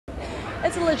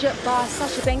It's a legit boss,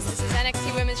 Sasha Banks. This is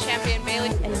NXT Women's Champion Bayley.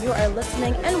 And you are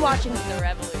listening and watching The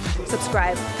RevELLEution.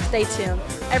 Subscribe, stay tuned,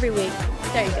 every week.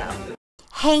 There you go.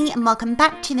 Hey and welcome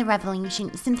back to the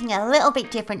RevELLEution. Something a little bit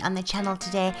different on the channel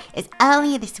today is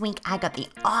earlier this week I got the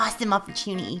awesome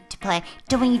opportunity to play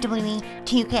WWE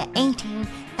 2K18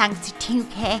 thanks to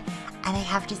 2K, and I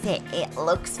have to say it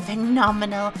looks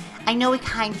phenomenal. I know we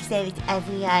kind of say this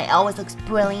every year, it always looks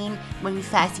brilliant when we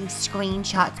first see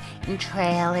screenshots and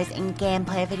trailers and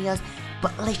gameplay videos,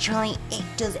 but literally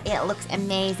it looks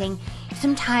amazing.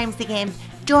 Sometimes the games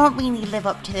don't really live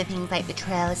up to the things like the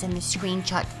trailers and the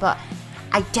screenshots, but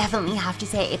I definitely have to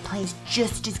say it plays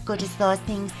just as good as those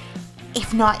things,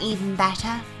 if not even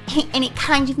better. And it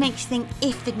kind of makes you think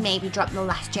if they'd maybe dropped the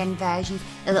last gen versions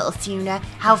a little sooner,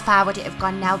 how far would it have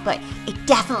gone now? But it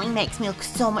definitely makes me look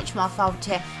so much more forward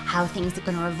to how things are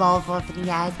going to evolve over the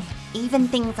years. Even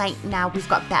things like now we've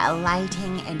got better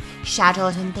lighting and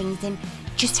shadows and things, and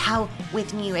just how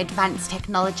with new advanced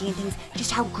technology and things,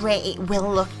 just how great it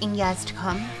will look in years to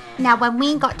come. Now when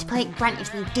we got to play it, granted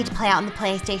we did play it on the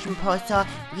PlayStation Pro, so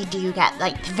you do get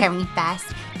like the very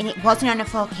best, and it wasn't on a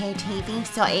 4K TV,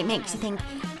 so it makes you think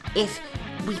if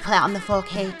we play it on the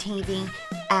 4K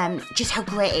TV, just how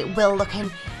great it will look. And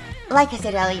like I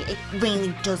said earlier, it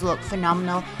really does look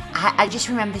phenomenal. I just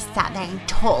remember sat there in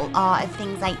total awe of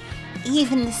things like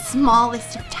even the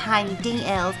smallest of tiny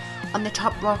details on the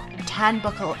top rope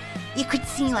turnbuckle. You could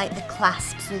see like the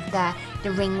clasps of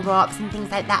the ring ropes and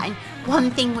things like that. And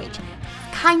one thing which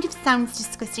kind of sounds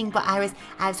disgusting, but I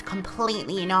was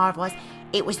completely in awe of,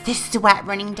 it was the sweat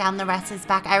running down the wrestler's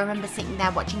back. I remember sitting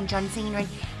there watching John Cena and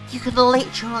you could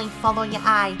literally follow your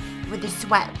eye with the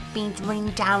sweat beads running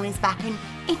down his back, and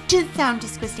it does sound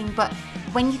disgusting, but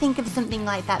when you think of something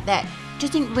like that that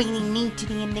doesn't really need to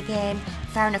be in the game,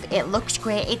 fair enough, it looks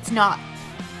great. It's not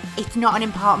an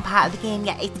important part of the game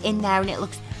yet, it's in there and it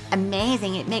looks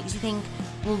amazing. It makes you think,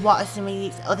 well, what are some of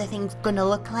these other things gonna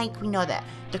look like? We know that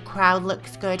the crowd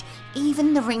looks good,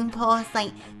 even the ring post,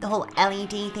 like the whole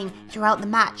LED thing throughout the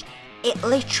match, it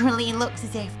literally looks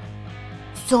as if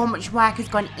so much work has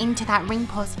gone into that ring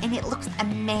post and it looks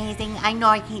amazing. I know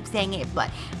I keep saying it,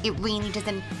 but it really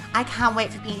doesn't. I can't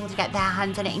wait for people to get their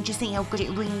hands on it and just see how good it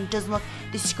really does look.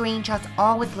 The screenshots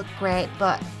always look great,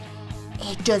 but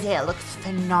it looks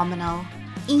phenomenal.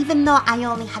 Even though I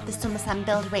only had the SummerSlam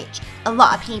build, which a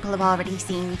lot of people have already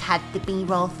seen, we've had the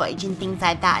B-roll footage and things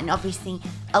like that, and obviously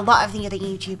a lot of the other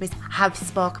YouTubers have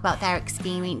spoke about their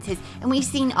experiences, and we've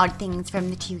seen odd things from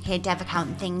the 2K dev account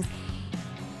and things.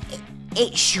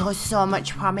 It shows so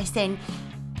much promise, and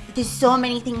there's so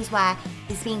many things where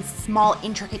there's been small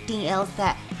intricate details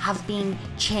that have been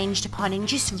changed upon, and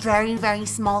just very, very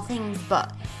small things,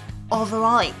 but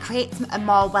overall it creates a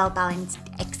more well-balanced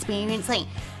experience. Like,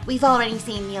 we've already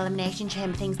seen the Elimination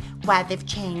Chamber things where they've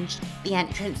changed the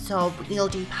entrance, so you'll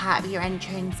do part of your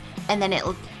entrance and then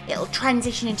it'll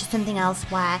transition into something else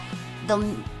where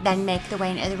they'll then make their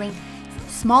way into the ring.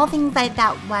 Small things like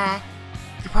that where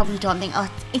you probably don't think,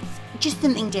 oh, it's just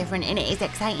something different, and it is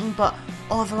exciting, but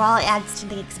overall it adds to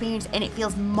the experience and it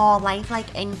feels more lifelike.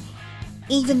 And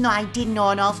even though I did know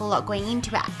an awful lot going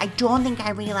into it, I don't think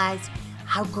I realised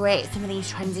how great some of these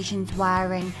transitions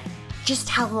were and just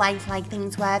how lifelike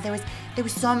things were. There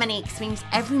was so many experiences.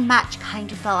 Every match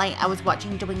kind of felt like I was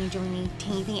watching WWE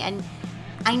TV, and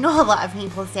I know a lot of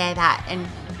people say that, and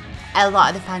a lot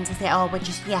of the fans will say, oh, we're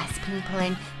just yes people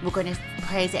and we're going to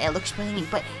praise it, it looks brilliant,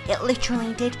 but it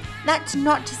literally did. That's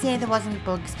not to say there wasn't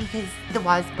bugs, because there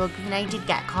was bugs and I did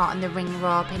get caught on the ring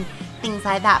rope and things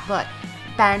like that, but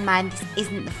bear in mind this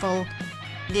isn't the full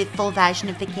version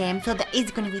of the game, so there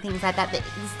is going to be things like that.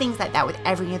 There's things like that with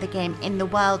every other game in the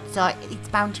world, so it's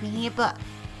bound to be here. But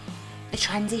the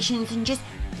transitions and just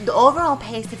the overall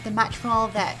pace of the match, for all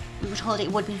that we were told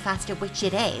it would be faster, which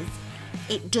it is,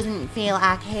 it doesn't feel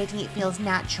arcadey, it feels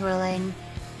natural, and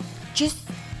just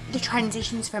the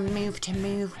transitions from move to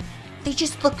move, they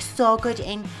just look so good.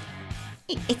 And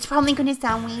it's probably going to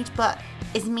sound weird, but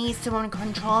as me as someone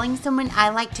controlling someone, I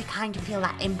like to kind of feel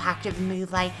that impact of the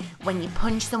move. Like when you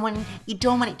punch someone, you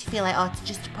don't want it to feel like, oh, it's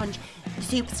just a punch. The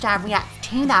superstar reacts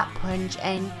to that punch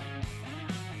and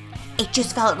it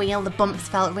just felt real, the bumps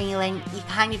felt real, and you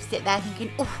kind of sit there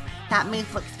thinking, oh, that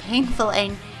move looks painful.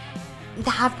 And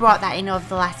they have brought that in over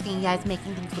the last few years,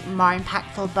 making things look more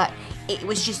impactful, but it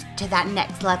was just to that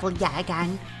next level yet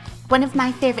again. One of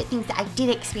my favourite things that I did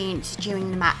experience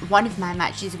during one of my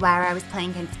matches where I was playing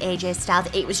against AJ Styles,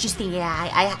 it was just the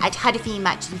AI. I'd had a few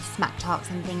matches with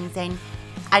SmackTalks and things, and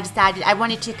I decided I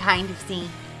wanted to kind of see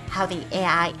how the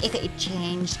AI, if it had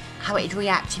changed, how it would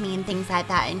react to me and things like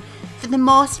that. And for the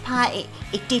most part,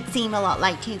 it did seem a lot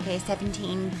like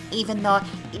 2K17, even though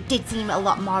it did seem a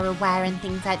lot more aware and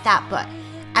things like that, but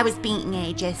I was beating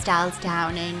AJ Styles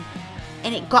down, and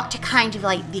it got to kind of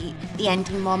like the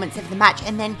ending moments of the match,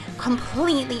 and then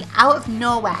completely out of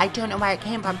nowhere, I don't know where it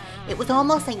came from, it was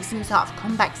almost like some sort of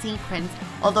comeback sequence,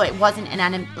 although it wasn't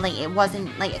it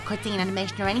wasn't like a cutscene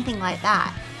animation or anything like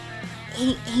that.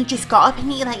 He just got up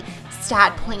and he like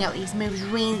started pulling out these moves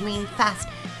really, really fast.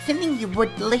 Something you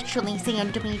would literally see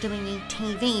on WWE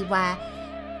TV, where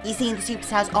you see the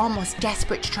superstars almost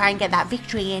desperate to try and get that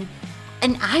victory in.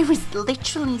 And I was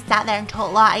literally sat there in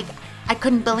total awe. I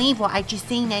couldn't believe what I'd just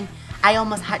seen, and I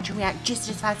almost had to react just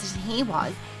as fast as he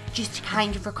was, just to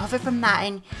kind of recover from that.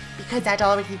 And because I'd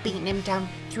already beaten him down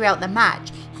throughout the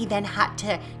match, he then had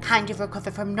to kind of recover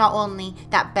from not only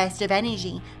that burst of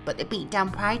energy, but the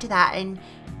beatdown prior to that. And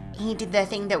he did the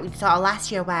thing that we saw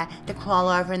last year, where the crawl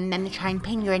over and then the try and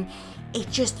pin you, and it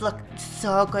just looked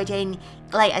so good. And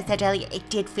like I said earlier, it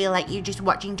did feel like you're just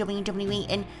watching WWE,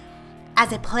 and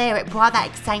as a player, it brought that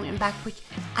excitement back, which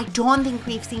I don't think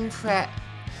we've seen for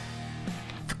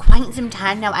quite some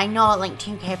time now. I know like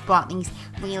 2K brought these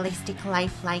realistic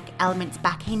lifelike elements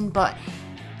back in, but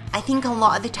I think a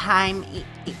lot of the time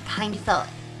it kind of felt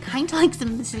kind of like some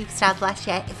of the superstars last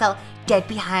year. It felt dead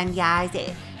behind the eyes.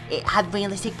 It had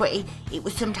realistic, but it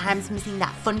was sometimes missing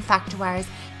that fun factor, whereas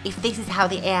if this is how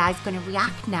the AI is going to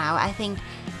react now, I think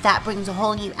that brings a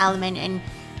whole new element and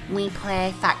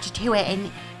replay factor to it. And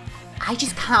I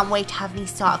just can't wait to have these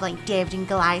sort of like David and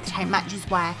Goliath type matches,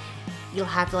 where you'll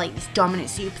have like this dominant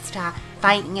superstar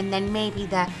fighting, and then maybe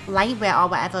the lightweight or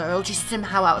whatever will just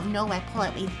somehow out of nowhere pull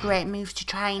out these great moves to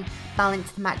try and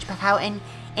balance the match back out. And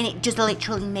it does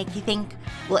literally make you think,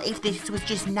 well, if this was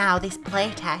just now, this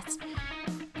playtest,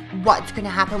 what's going to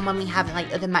happen when we have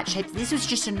like other match types? This was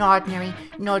just an ordinary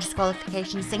no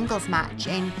disqualification singles match,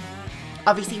 and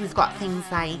obviously we've got things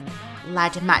like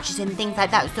ladder matches and things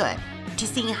like that, so to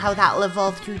see how that'll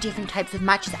evolve through different types of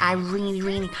matches, I really,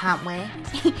 really can't wait.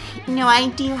 You know, I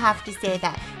do have to say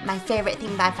that my favourite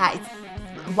thing by far is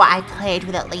what I played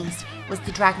with, at least, was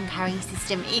the Dragon Carry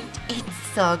system. It's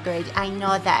so good. I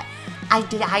know that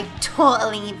I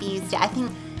totally abused it. I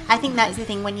think that's the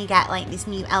thing when you get like this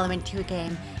new element to a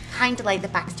game, kind of like the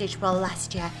backstage brawl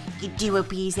last year, you do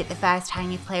abuse it the first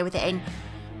time you play with it. And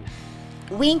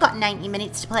we got 90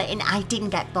 minutes to play, and I didn't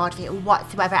get bored of it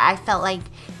whatsoever. I felt like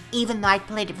even though I'd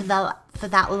played it for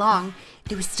that long,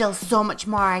 there was still so much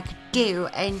more I could do,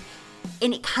 and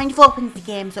it kind of opens the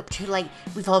games up to, like,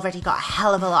 we've already got a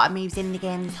hell of a lot of moves in the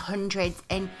game, there's hundreds,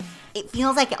 and it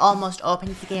feels like it almost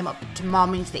opens the game up to more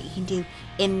moves that you can do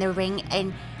in the ring.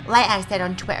 And like I said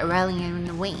on Twitter earlier in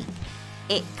the week,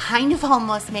 it kind of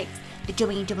almost makes the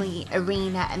WWE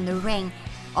arena and the ring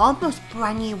almost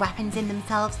brand new weapons in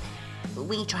themselves.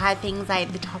 We tried things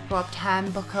like the top rope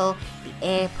turnbuckle, the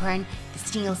apron, the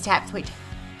steel steps, which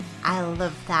I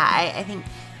love that. I think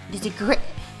there's a great,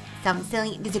 sounds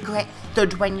silly, there's a great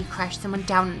thud when you crash someone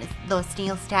down those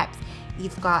steel steps.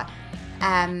 You've got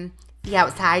the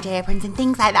outside aprons and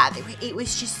things like that. It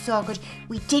was just so good.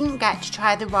 We didn't get to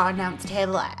try the Raw announce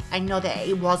table. I know that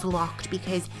it was locked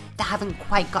because they haven't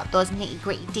quite got those nitty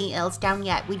gritty details down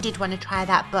yet. We did want to try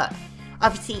that, but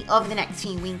obviously over the next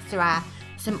few weeks there are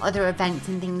some other events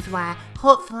and things where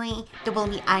hopefully they will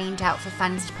be ironed out for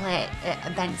fans to play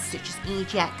at events such as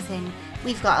EGX, and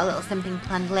we've got a little something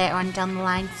planned later on down the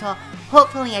line, so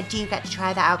hopefully I do get to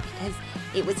try that out, because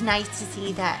it was nice to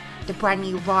see that the brand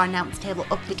new Raw announce table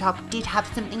up the top did have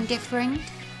something different.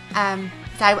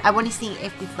 So I want to see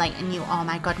if there's like a new oh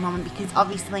my god moment, because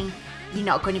obviously you're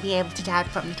not going to be able to dive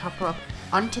from the top rope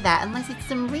onto that unless it's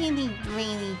some really,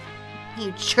 really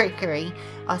huge trickery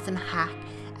or some hack.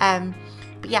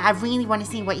 But yeah, I really want to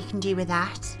see what you can do with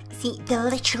that. See, there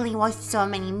literally was so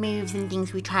many moves and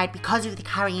things we tried because of the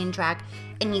carry and drag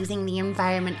and using the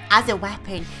environment as a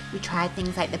weapon. We tried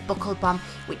things like the buckle bomb,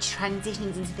 which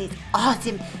transitions into this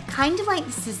awesome, kind of like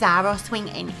the Cesaro swing,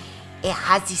 and it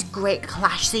has this great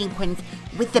clash sequence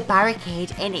with the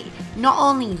barricade, and it not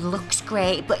only looks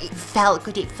great, but it felt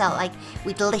good. It felt like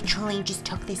we'd literally just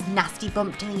took this nasty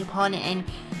bump to the opponent, and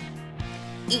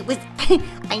it was,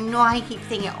 I know I keep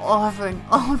saying it over and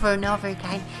over and over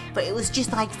again, but it was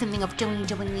just like something of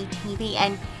WWE TV.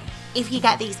 And if you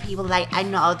get these people, like, I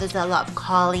know there's a lot of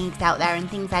colleagues out there and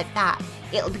things like that,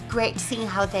 it'll be great to see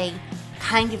how they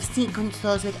kind of sequence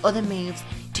those with other moves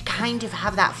to kind of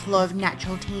have that flow of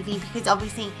natural TV, because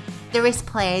obviously there is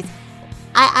players,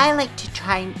 I like to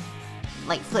try and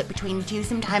like flip between the two.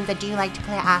 Sometimes I do like to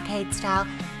play arcade style,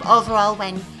 but overall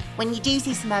when you do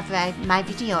see some of my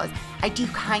videos, I do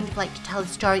kind of like to tell the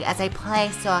story as I play,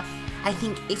 so I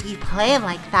think if you play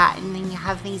like that and then you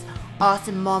have these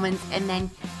awesome moments and then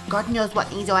God knows what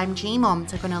these OMG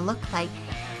moments are going to look like,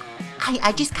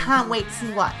 I just can't wait to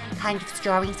see what kind of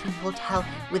stories people tell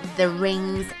with the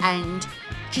rings and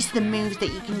just the moves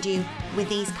that you can do with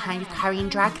these kind of carry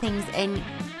and drag things. And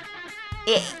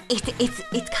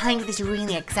it's kind of this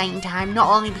really exciting time, not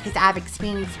only because I've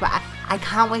experienced, but I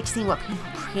can't wait to see what people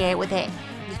create with it.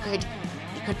 You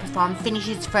could perform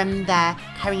finishes from the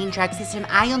carry and drag system.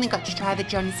 I only got to try the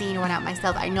John Cena one out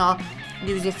myself. I know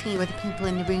there was a few other people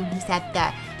in the room who said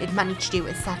that they'd managed to do it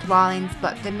with Seth Rollins,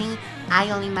 but for me,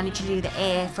 I only managed to do the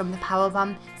A from the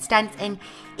powerbomb stance, and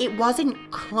it wasn't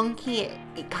clunky.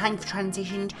 It kind of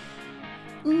transitioned,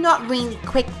 not really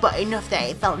quick, but enough that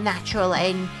it felt natural,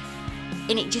 and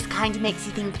it just kind of makes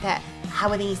you think that how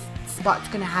are these spots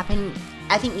going to happen?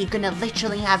 I think you're going to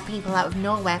literally have people out of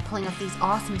nowhere pulling off these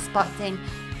awesome spots, and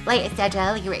like I said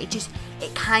earlier,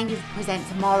 it kind of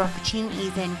presents more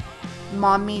opportunities and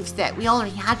more moves that we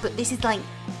already had, but this is like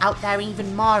out there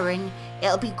even more, and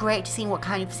it'll be great to see what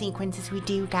kind of sequences we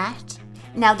do get.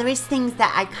 Now, there is things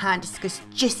that I can't discuss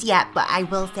just yet, but I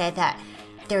will say that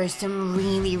there are some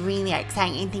really, really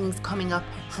exciting things coming up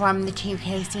from the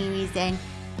 2K series, and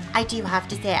I do have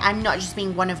to say, I'm not just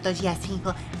being one of those yes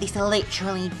people. This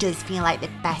literally does feel like the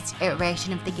best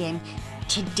iteration of the game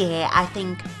today. I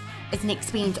think as an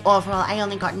experience overall, I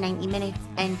only got 90 minutes,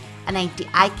 and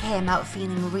I came out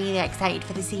feeling really excited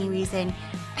for the series, and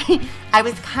I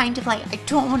was kind of like, I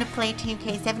don't want to play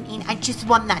 2K17, I just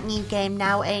want that new game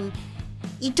now. And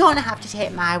you don't have to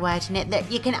take my word in it,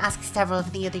 that you can ask several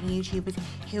of the other YouTubers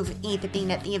who've either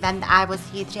been at the event that I was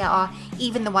here today, or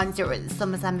even the ones that were at the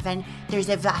SummerSlam event. There's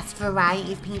a vast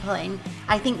variety of people, and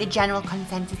I think the general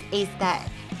consensus is that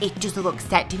it just looks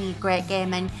set to be a great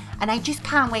game, and I just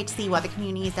can't wait to see what the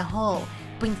community as a whole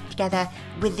brings together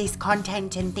with this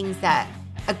content and things that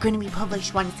are going to be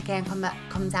published once the game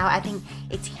comes out. I think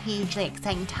it's a hugely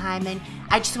exciting time, and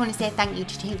I just want to say thank you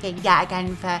to 2K yet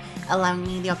again for allowing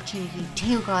me the opportunity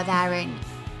to go there, and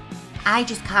I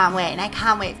just can't wait, and I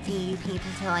can't wait for you people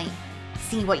to like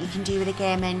see what you can do with the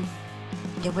game and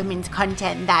the women's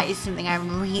content. That is something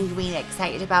I'm really, really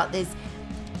excited about.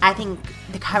 I think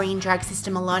the carry and drag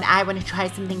system alone, I want to try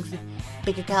some things with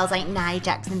bigger girls like Nia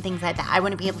Jax and things like that. I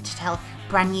want to be able to tell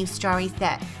brand new stories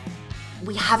that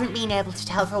we haven't been able to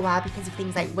tell for a while because of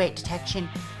things like weight detection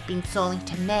being solely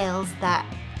to males. That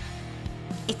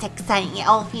it's exciting, it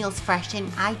all feels fresh,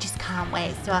 and I just can't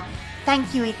wait. So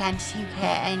thank you again to 2K,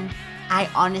 and I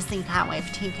honestly can't wait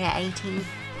for 2K18.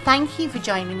 Thank you for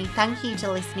joining me, thank you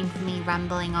to listening for me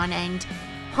rambling on, and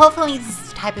hopefully this is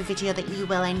the type of video that you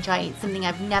will enjoy. It's something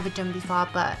I've never done before,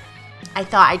 but I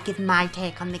thought I'd give my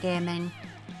take on the game, and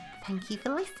thank you for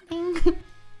listening.